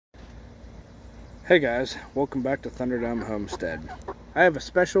Hey guys, welcome back to Thunderdome Homestead. I have a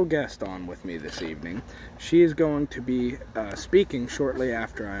special guest on with me this evening. She is going to be speaking shortly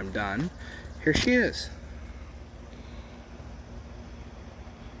after I am done. Here she is.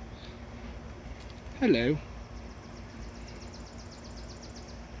 Hello.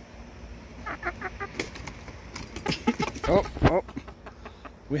 Oh,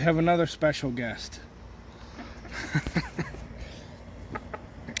 we have another special guest.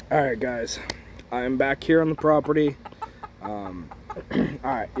 Alright guys, I am back here on the property.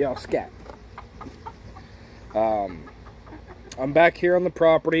 Alright, y'all scat. I'm back here on the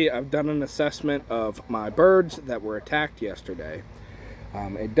property. I've done an assessment of my birds that were attacked yesterday.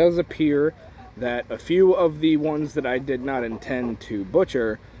 It does appear that a few of the ones that I did not intend to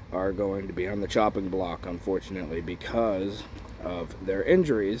butcher are going to be on the chopping block, unfortunately, because of their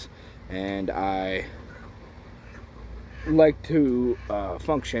injuries, and I like to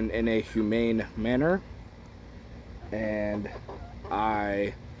function in a humane manner, and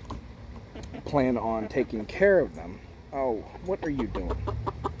I plan on taking care of them. Oh, what are you doing?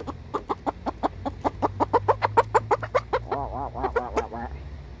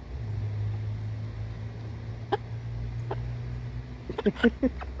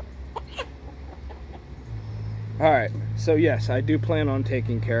 Alright, so yes, I do plan on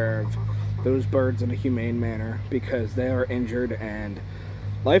taking care of those birds in a humane manner because they are injured and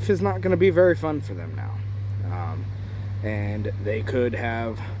life is not going to be very fun for them now. And they could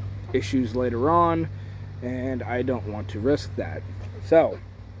have issues later on, and I don't want to risk that. So,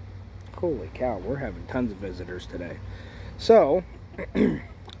 holy cow, we're having tons of visitors today. So,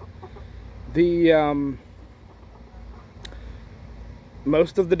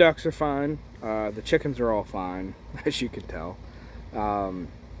 most of the ducks are fine. The chickens are all fine, as you can tell.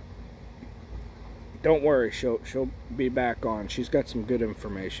 Don't worry, she'll be back on. She's got some good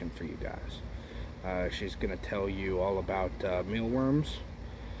information for you guys. She's gonna tell you all about mealworms,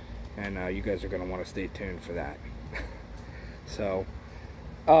 and you guys are gonna want to stay tuned for that. So,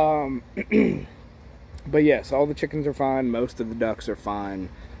 but yes, all the chickens are fine. Most of the ducks are fine,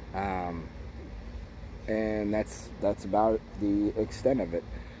 and that's about the extent of it.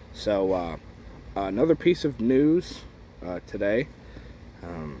 So, another piece of news today.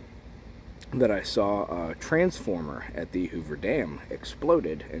 That I saw, a transformer at the Hoover Dam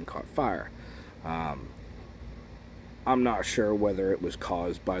exploded and caught fire. I'm not sure whether it was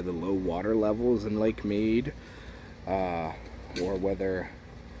caused by the low water levels in Lake Mead, or whether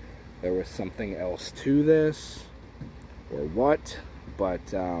there was something else to this, or what, but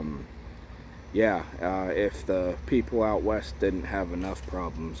yeah, if the people out west didn't have enough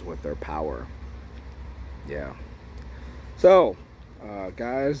problems with their power. Yeah. So,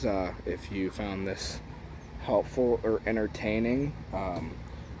 guys, if you found this helpful or entertaining,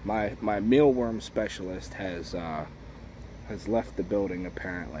 my mealworm specialist has left the building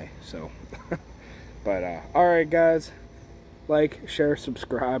apparently. So, but all right, guys, like, share,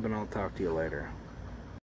 subscribe, and I'll talk to you later.